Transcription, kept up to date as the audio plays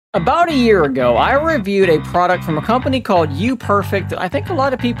About a year ago, I reviewed a product from a company called UPerfect that I think a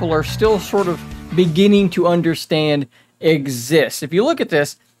lot of people are still sort of beginning to understand exists. If you look at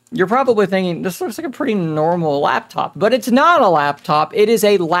this, you're probably thinking, this looks like a pretty normal laptop, but it's not a laptop. It is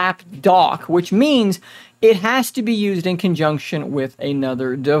a Lapdock, which means it has to be used in conjunction with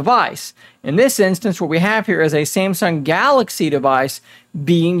another device. In this instance, what we have here is a Samsung Galaxy device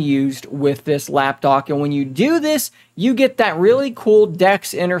being used with this Lapdock. And when you do this, you get that really cool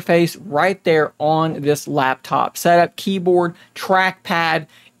DeX interface right there on this laptop. Setup, keyboard, trackpad,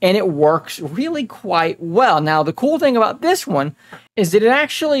 and it works really quite well. Now, the cool thing about this one is that it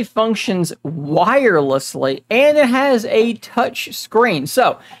actually functions wirelessly and it has a touch screen.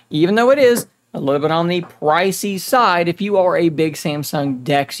 So even though it is a little bit on the pricey side, if you are a big Samsung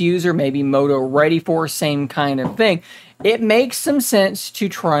DeX user, maybe Moto Ready for, same kind of thing, it makes some sense to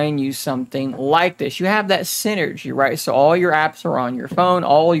try and use something like this. You have that synergy, right? So all your apps are on your phone,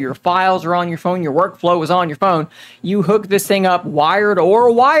 all your files are on your phone, your workflow is on your phone. You hook this thing up wired or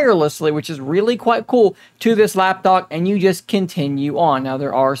wirelessly, which is really quite cool, to this Lapdock, and you just continue on. Now,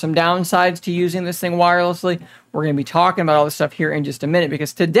 there are some downsides to using this thing wirelessly. We're going to be talking about all this stuff here in just a minute,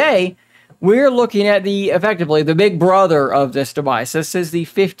 because today, we're looking at effectively the big brother of this device. This is the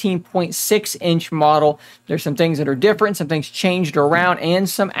 15.6-inch model. There's some things that are different, some things changed around, and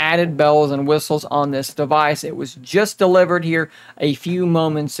some added bells and whistles on this device. It was just delivered here a few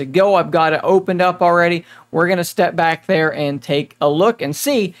moments ago. I've got it opened up already. We're going to step back there and take a look and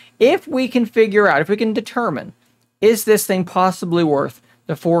see if we can figure out, if we can determine, is this thing possibly worth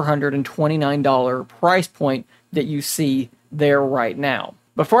the $429 price point that you see there right now.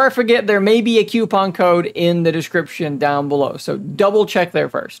 Before I forget, there may be a coupon code in the description down below, so double check there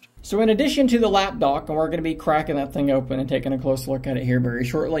first. So in addition to the Lapdock, and we're going to be cracking that thing open and taking a close look at it here very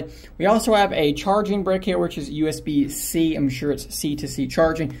shortly, we also have a charging brick here, which is USB-C. I'm sure it's C-to-C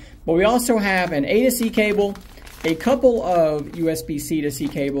charging. But we also have an A-to-C cable, a couple of USB-C to C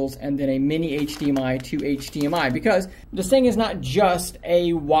cables, and then a mini HDMI to HDMI, because this thing is not just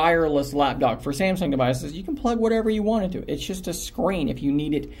a wireless Lapdock. For Samsung devices, you can plug whatever you want into it. It's just a screen if you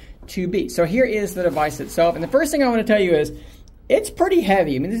need it to be. So here is the device itself, and the first thing I want to tell you is it's pretty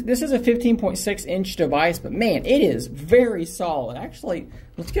heavy. I mean, this is a 15.6-inch device, but man, it is very solid. Actually,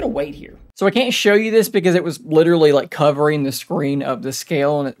 let's get a weight here. So I can't show you this because it was literally like covering the screen of the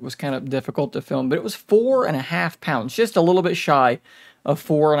scale, and it was kind of difficult to film, but it was 4.5 pounds, just a little bit shy of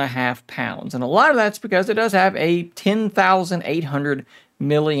 4.5 pounds. And a lot of that's because it does have a 10,800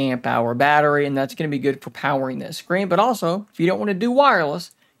 milliamp hour battery, and that's going to be good for powering this screen. But also, if you don't want to do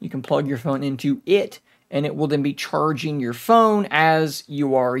wireless, you can plug your phone into it, and it will then be charging your phone as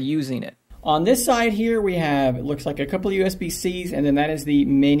you are using it. On this side here, we have, it looks like a couple of USB-Cs, and then that is the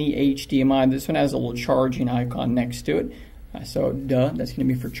mini HDMI. This one has a little charging icon next to it. So, duh, that's going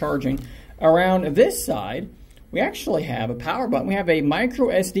to be for charging. Around this side, we actually have a power button. We have a micro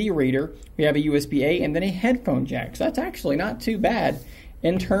SD reader. We have a USB-A, and then a headphone jack. So that's actually not too bad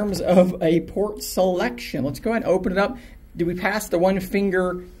in terms of a port selection. Let's go ahead and open it up. Did we pass the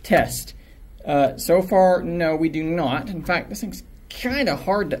one-finger test? So far, no, we do not. In fact, this thing's kind of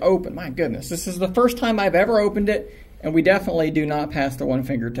hard to open. My goodness, this is the first time I've ever opened it, and we definitely do not pass the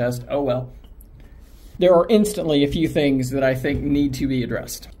one-finger test. Oh well. There are instantly a few things that I think need to be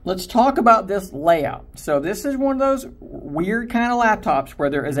addressed. Let's talk about this layout. So this is one of those weird kind of laptops where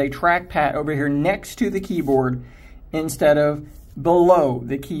there is a trackpad over here next to the keyboard instead of below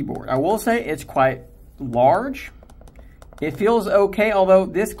the keyboard. I will say it's quite large. It feels okay, although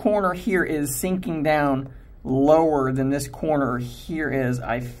this corner here is sinking down lower than this corner here is,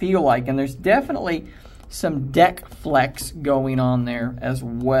 I feel like. And there's definitely some deck flex going on there as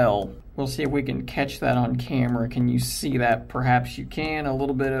well. We'll see if we can catch that on camera. Can you see that? Perhaps you can. A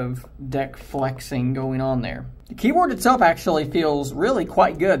little bit of deck flexing going on there. The keyboard itself actually feels really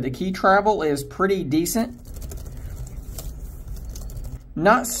quite good. The key travel is pretty decent.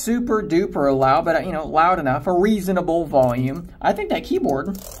 Not super duper loud, but loud enough, a reasonable volume. I think that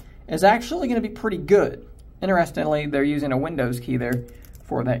keyboard is actually going to be pretty good. Interestingly, they're using a Windows key there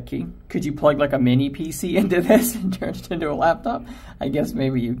for that key. Could you plug like a mini PC into this and turn it into a laptop? I guess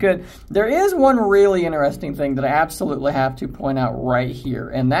maybe you could. There is one really interesting thing that I absolutely have to point out right here,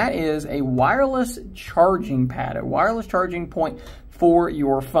 and that is a wireless charging pad, a wireless charging point for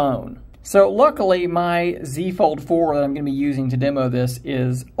your phone. So luckily, my Z Fold 4 that I'm going to be using to demo this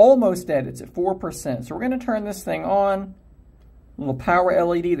is almost dead. It's at 4%. So we're going to turn this thing on. A little power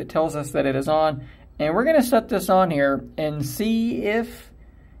LED that tells us that it is on. And we're going to set this on here and see if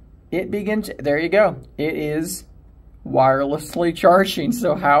it begins. There you go. It is wirelessly charging.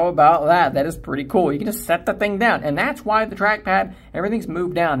 So how about that? That is pretty cool. You can just set the thing down, and that's why the trackpad, everything's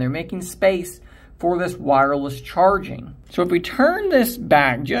moved down. They're making space for this wireless charging. So if we turn this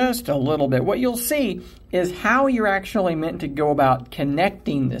back just a little bit, what you'll see is how you're actually meant to go about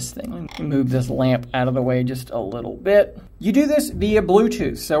connecting this thing. Let me move this lamp out of the way just a little bit. You do this via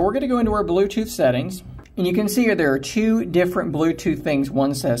Bluetooth. So we're going to go into our Bluetooth settings, and you can see here there are two different Bluetooth things.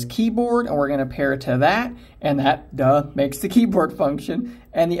 One says keyboard, and we're going to pair to that, and that, makes the keyboard function.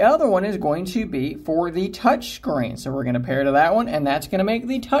 And the other one is going to be for the touch screen. So we're going to pair to that one, and that's going to make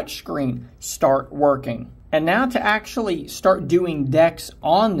the touch screen start working. And now to actually start doing decks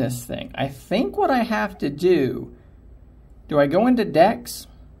on this thing, I think what I have to do I go into decks?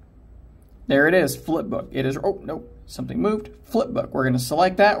 There it is, flipbook. It is, oh, no, something moved. Flipbook. We're going to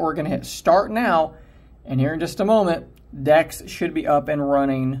select that. We're going to hit start now. And here in just a moment, decks should be up and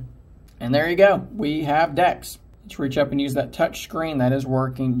running. And there you go. We have decks. Let's reach up and use that touch screen. That is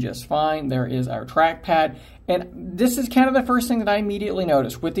working just fine. There is our trackpad. And this is kind of the first thing that I immediately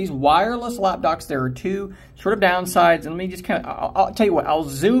noticed. With these wireless lapdocs, there are two sort of downsides. And let me just kind of, I'll tell you what, I'll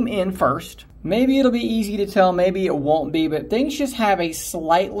zoom in first. Maybe it'll be easy to tell, maybe it won't be, but things just have a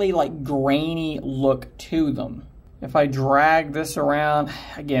slightly like grainy look to them. If I drag this around,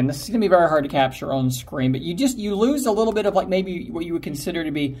 again, this is going to be very hard to capture on screen, but you lose a little bit of like maybe what you would consider to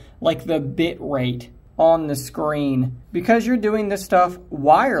be like the bit rate on the screen because you're doing this stuff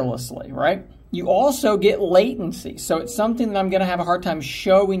wirelessly, right? You also get latency. So it's something that I'm going to have a hard time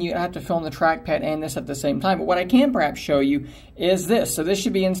showing you. I have to film the trackpad and this at the same time. But what I can perhaps show you is this. So this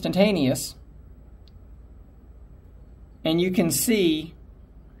should be instantaneous. And you can see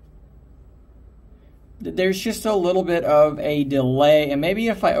that there's just a little bit of a delay. And maybe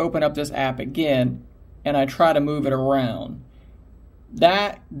if I open up this app again and I try to move it around,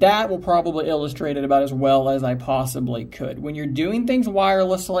 that will probably illustrate it about as well as I possibly could. When you're doing things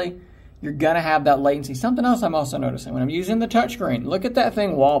wirelessly, you're going to have that latency. Something else I'm also noticing, when I'm using the touchscreen, look at that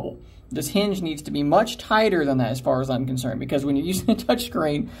thing wobble. This hinge needs to be much tighter than that as far as I'm concerned, because when you're using the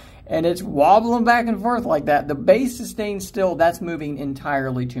touchscreen and it's wobbling back and forth like that, the base is staying still, that's moving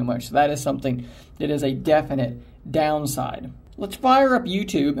entirely too much. So that is something that is a definite downside. Let's fire up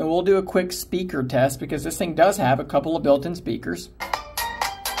YouTube and we'll do a quick speaker test because this thing does have a couple of built-in speakers.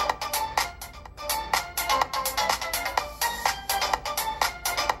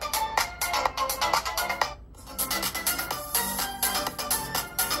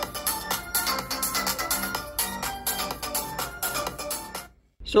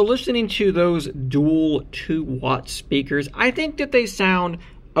 So listening to those dual 2-watt speakers, I think that they sound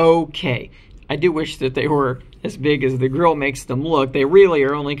okay. I do wish that they were as big as the grill makes them look. They really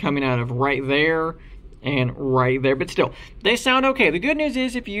are only coming out of right there and right there, but still, they sound okay. The good news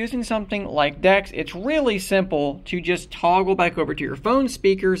is if you're using something like Dex, it's really simple to just toggle back over to your phone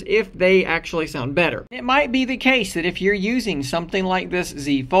speakers if they actually sound better. It might be the case that if you're using something like this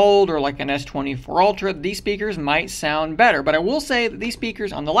Z Fold or like an S24 Ultra, these speakers might sound better, but I will say that these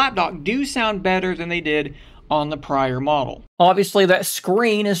speakers on the Lapdock do sound better than they did on the prior model. Obviously, that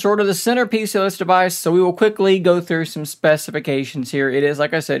screen is sort of the centerpiece of this device, so we will quickly go through some specifications here. It is,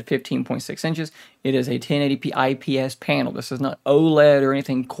 like I said, 15.6 inches. It is a 1080p IPS panel. This is not OLED or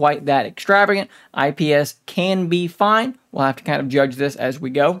anything quite that extravagant. IPS can be fine. We'll have to kind of judge this as we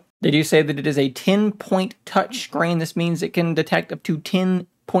go. They do say that it is a 10-point touch screen. This means it can detect up to 10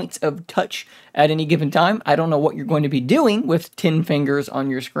 points of touch at any given time. I don't know what you're going to be doing with 10 fingers on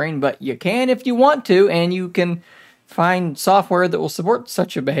your screen, but you can if you want to, and you can find software that will support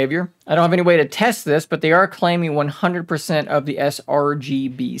such a behavior. I don't have any way to test this, but they are claiming 100% of the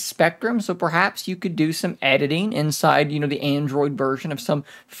sRGB spectrum, so perhaps you could do some editing inside, the Android version of some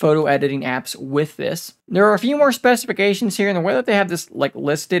photo editing apps with this. There are a few more specifications here, and the way that they have this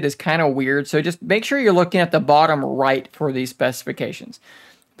listed is kind of weird, so just make sure you're looking at the bottom right for these specifications.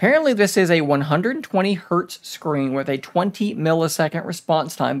 Apparently, this is a 120 hertz screen with a 20 millisecond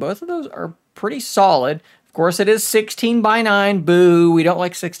response time. Both of those are pretty solid. Of course, it is 16 by 9. Boo, we don't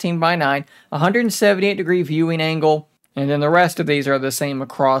like 16 by 9. 178 degree viewing angle. And then the rest of these are the same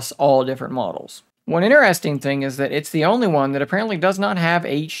across all different models. One interesting thing is that it's the only one that apparently does not have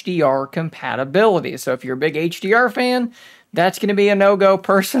HDR compatibility. So if you're a big HDR fan, that's going to be a no-go.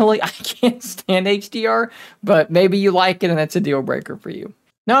 Personally, I can't stand HDR, but maybe you like it and that's a deal breaker for you.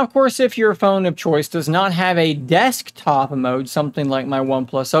 Now, of course, if your phone of choice does not have a desktop mode, something like my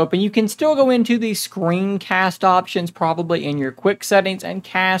OnePlus Open, you can still go into the screencast options, probably in your quick settings, and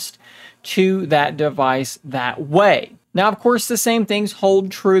cast to that device that way. Now, of course, the same things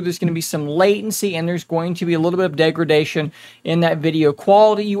hold true. There's going to be some latency and there's going to be a little bit of degradation in that video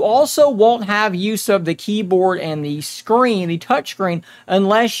quality. You also won't have use of the keyboard and the screen, the touch screen,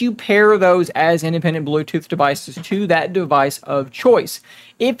 unless you pair those as independent Bluetooth devices to that device of choice.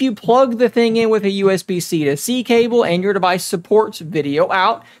 If you plug the thing in with a USB-C to C cable and your device supports video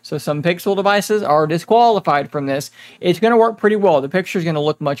out, so some Pixel devices are disqualified from this, it's going to work pretty well. The picture is going to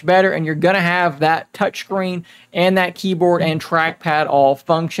look much better and you're going to have that touchscreen and that keyboard and trackpad all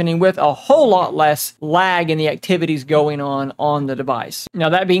functioning with a whole lot less lag in the activities going on the device. Now,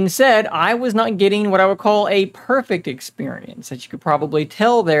 that being said, I was not getting what I would call a perfect experience. As you could probably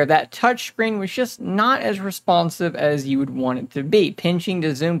tell there, that touchscreen was just not as responsive as you would want it to be. Pinching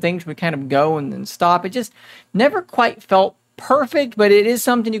to zoom, things would kind of go and then stop. It just never quite felt perfect, but it is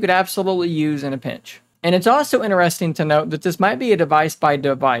something you could absolutely use in a pinch. And it's also interesting to note that this might be a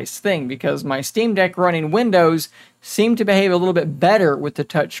device-by-device thing, because my Steam Deck running Windows seemed to behave a little bit better with the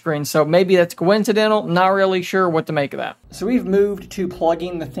touchscreen, so maybe that's coincidental. Not really sure what to make of that. So we've moved to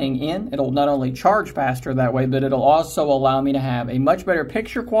plugging the thing in. It'll not only charge faster that way, but it'll also allow me to have a much better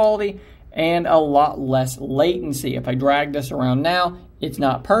picture quality and a lot less latency. If I drag this around now, it's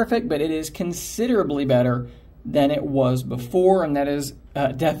not perfect, but it is considerably better than it was before, and that is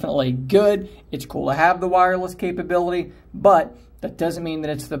definitely good. It's cool to have the wireless capability, but that doesn't mean that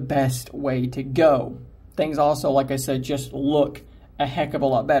it's the best way to go. Things also, like I said, just look a heck of a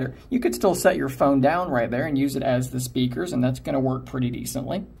lot better. You could still set your phone down right there and use it as the speakers, and that's going to work pretty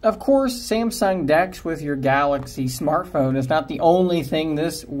decently. Of course, Samsung DeX with your Galaxy smartphone is not the only thing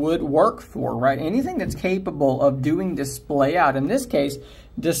this would work for, right? Anything that's capable of doing display out, in this case,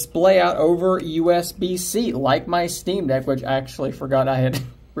 display out over USB-C, like my Steam Deck, which I actually forgot I had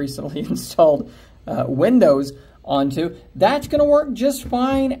recently installed Windows onto, that's going to work just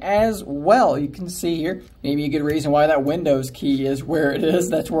fine as well. You can see here, maybe a good reason why that Windows key is where it is.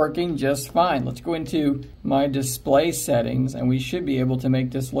 That's working just fine. Let's go into my display settings, and we should be able to make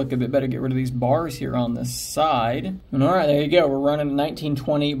this look a bit better. Get rid of these bars here on the side. And all right, there you go. We're running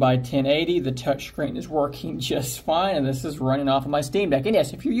 1920 by 1080. The touchscreen is working just fine, and this is running off of my Steam Deck. And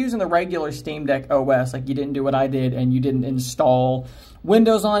yes, if you're using the regular Steam Deck OS, like you didn't do what I did and you didn't install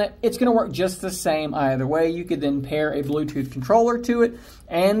Windows on it, it's going to work just the same either way. You could then pair a Bluetooth controller to it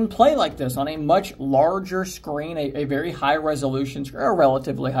and play like this on a much larger screen, a very high resolution screen, or a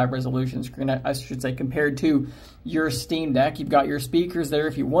relatively high resolution screen, I should say, compared to your Steam Deck. You've got your speakers there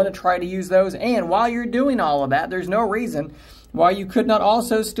if you want to try to use those, and while you're doing all of that, there's no reason why you could not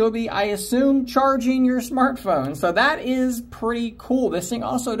also still be, I assume, charging your smartphone. So that is pretty cool. This thing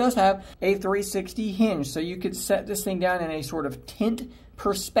also does have a 360 hinge, so you could set this thing down in a sort of tint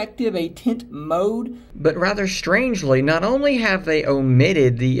perspective, a tint mode. But rather strangely, not only have they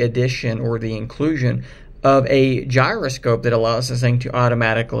omitted the addition or the inclusion of a gyroscope that allows this thing to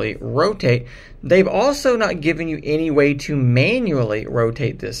automatically rotate, they've also not given you any way to manually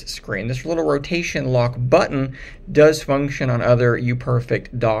rotate this screen. This little rotation lock button does function on other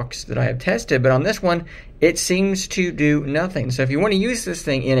UPerfect docks that I have tested, but on this one, it seems to do nothing. So if you want to use this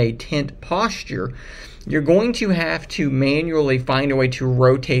thing in a tint posture, you're going to have to manually find a way to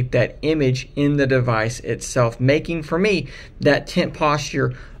rotate that image in the device itself, making, for me, that tint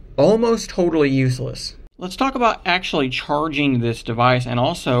posture almost totally useless. Let's talk about actually charging this device and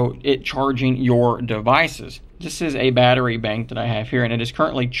also it charging your devices. This is a battery bank that I have here, and it is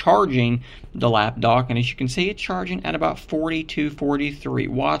currently charging the Lapdock, and as you can see, it's charging at about 43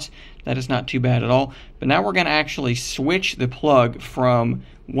 watts. That is not too bad at all. But now we're going to actually switch the plug from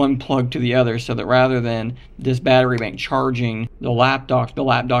one plug to the other, so that rather than this battery bank charging the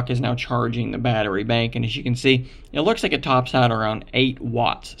Lapdock is now charging the battery bank. And as you can see, it looks like it tops out around 8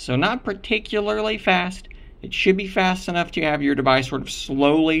 watts. So not particularly fast. It should be fast enough to have your device sort of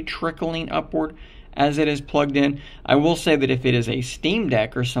slowly trickling upward as it is plugged in. I will say that if it is a Steam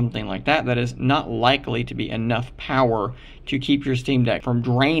Deck or something like that, that is not likely to be enough power to keep your Steam Deck from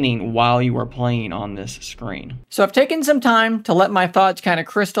draining while you are playing on this screen. So I've taken some time to let my thoughts kind of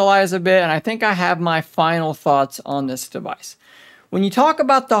crystallize a bit, and I think I have my final thoughts on this device. When you talk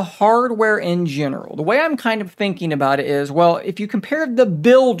about the hardware in general, the way I'm kind of thinking about it is, well, if you compare the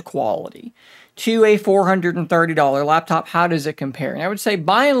build quality to a $430 laptop, how does it compare? And I would say,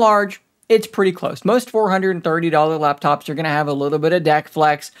 by and large, it's pretty close. Most $430 laptops are going to have a little bit of deck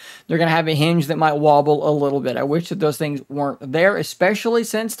flex. They're going to have a hinge that might wobble a little bit. I wish that those things weren't there, especially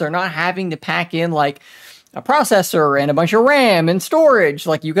since they're not having to pack in like a processor and a bunch of RAM and storage.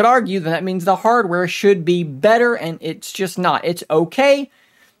 Like, you could argue that means the hardware should be better, and it's just not. It's okay.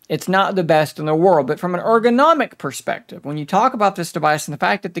 It's not the best in the world, but from an ergonomic perspective, when you talk about this device and the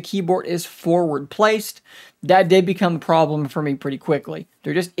fact that the keyboard is forward placed, that did become a problem for me pretty quickly.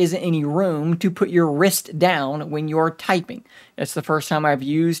 There just isn't any room to put your wrist down when you're typing. It's the first time I've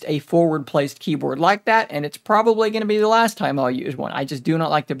used a forward placed keyboard like that, and it's probably going to be the last time I'll use one. I just do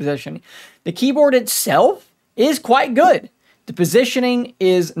not like the positioning. The keyboard itself is quite good. The positioning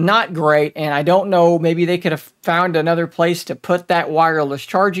is not great, and I don't know, maybe they could have found another place to put that wireless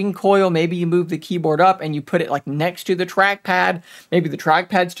charging coil. Maybe you move the keyboard up and you put it like next to the trackpad. Maybe the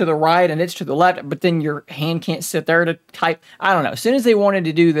trackpad's to the right and it's to the left, but then your hand can't sit there to type. I don't know. As soon as they wanted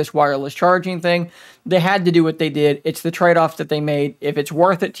to do this wireless charging thing, they had to do what they did. It's the trade-off that they made. If it's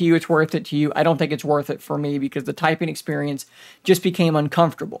worth it to you, it's worth it to you. I don't think it's worth it for me because the typing experience just became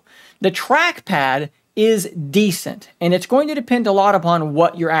uncomfortable. The trackpad is decent, and it's going to depend a lot upon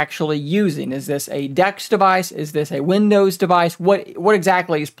what you're actually using. Is this a DeX device? Is this a Windows device? What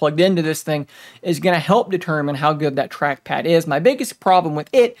exactly is plugged into this thing is going to help determine how good that trackpad is. My biggest problem with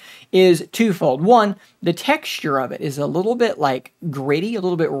it is twofold. One, the texture of it is a little bit like gritty, a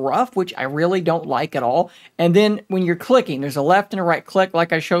little bit rough, which I really don't like at all. And then when you're clicking, there's a left and a right click.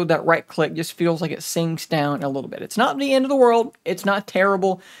 Like I showed, that right click just feels like it sinks down a little bit. It's not the end of the world. It's not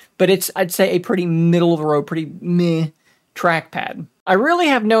terrible, but it's, I'd say, a pretty middle of the road, pretty meh trackpad. I really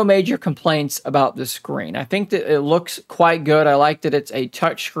have no major complaints about the screen. I think that it looks quite good. I like that it's a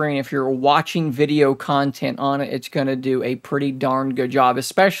touch screen. If you're watching video content on it, it's going to do a pretty darn good job,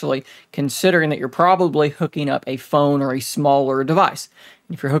 especially considering that you're probably hooking up a phone or a smaller device.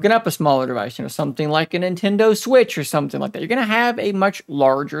 If you're hooking up a smaller device, you know, something like a Nintendo Switch or something like that, you're going to have a much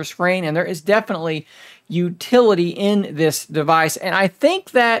larger screen, and there is definitely utility in this device. And I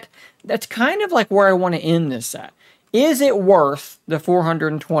think that that's kind of like where I want to end this at. Is it worth the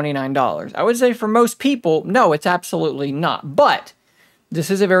 $429? I would say for most people, no, it's absolutely not. But this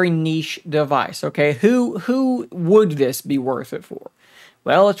is a very niche device, okay? Who would this be worth it for?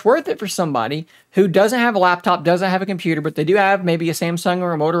 Well, it's worth it for somebody who doesn't have a laptop, doesn't have a computer, but they do have maybe a Samsung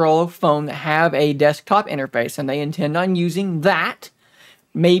or a Motorola phone that have a desktop interface, and they intend on using that.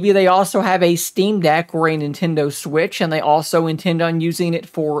 Maybe they also have a Steam Deck or a Nintendo Switch, and they also intend on using it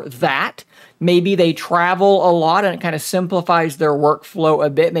for that. Maybe they travel a lot, and it kind of simplifies their workflow a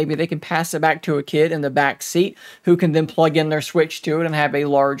bit. Maybe they can pass it back to a kid in the back seat who can then plug in their Switch to it and have a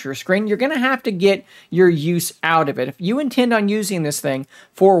larger screen. You're going to have to get your use out of it. If you intend on using this thing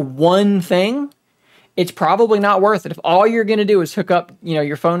for one thing, it's probably not worth it. If all you're going to do is hook up, you know,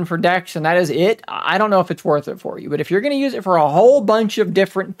 your phone for DeX and that is it, I don't know if it's worth it for you. But if you're going to use it for a whole bunch of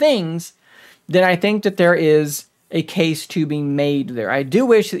different things, then I think that there is a case to be made there. I do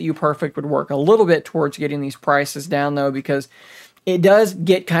wish that UPerfect would work a little bit towards getting these prices down, though, because it does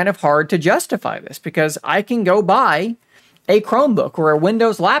get kind of hard to justify this, because I can go buy a Chromebook or a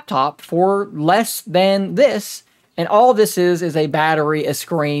Windows laptop for less than this, and all this is a battery, a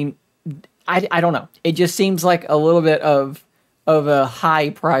screen. I don't know. It just seems like a little bit of a high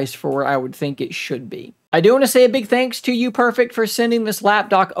price for where I would think it should be. I do want to say a big thanks to UPerfect for sending this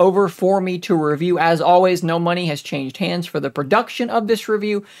Lapdock over for me to review. As always, no money has changed hands for the production of this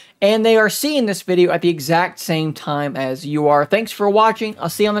review, and they are seeing this video at the exact same time as you are. Thanks for watching. I'll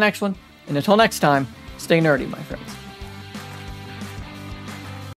see you on the next one, and until next time, stay nerdy, my friends.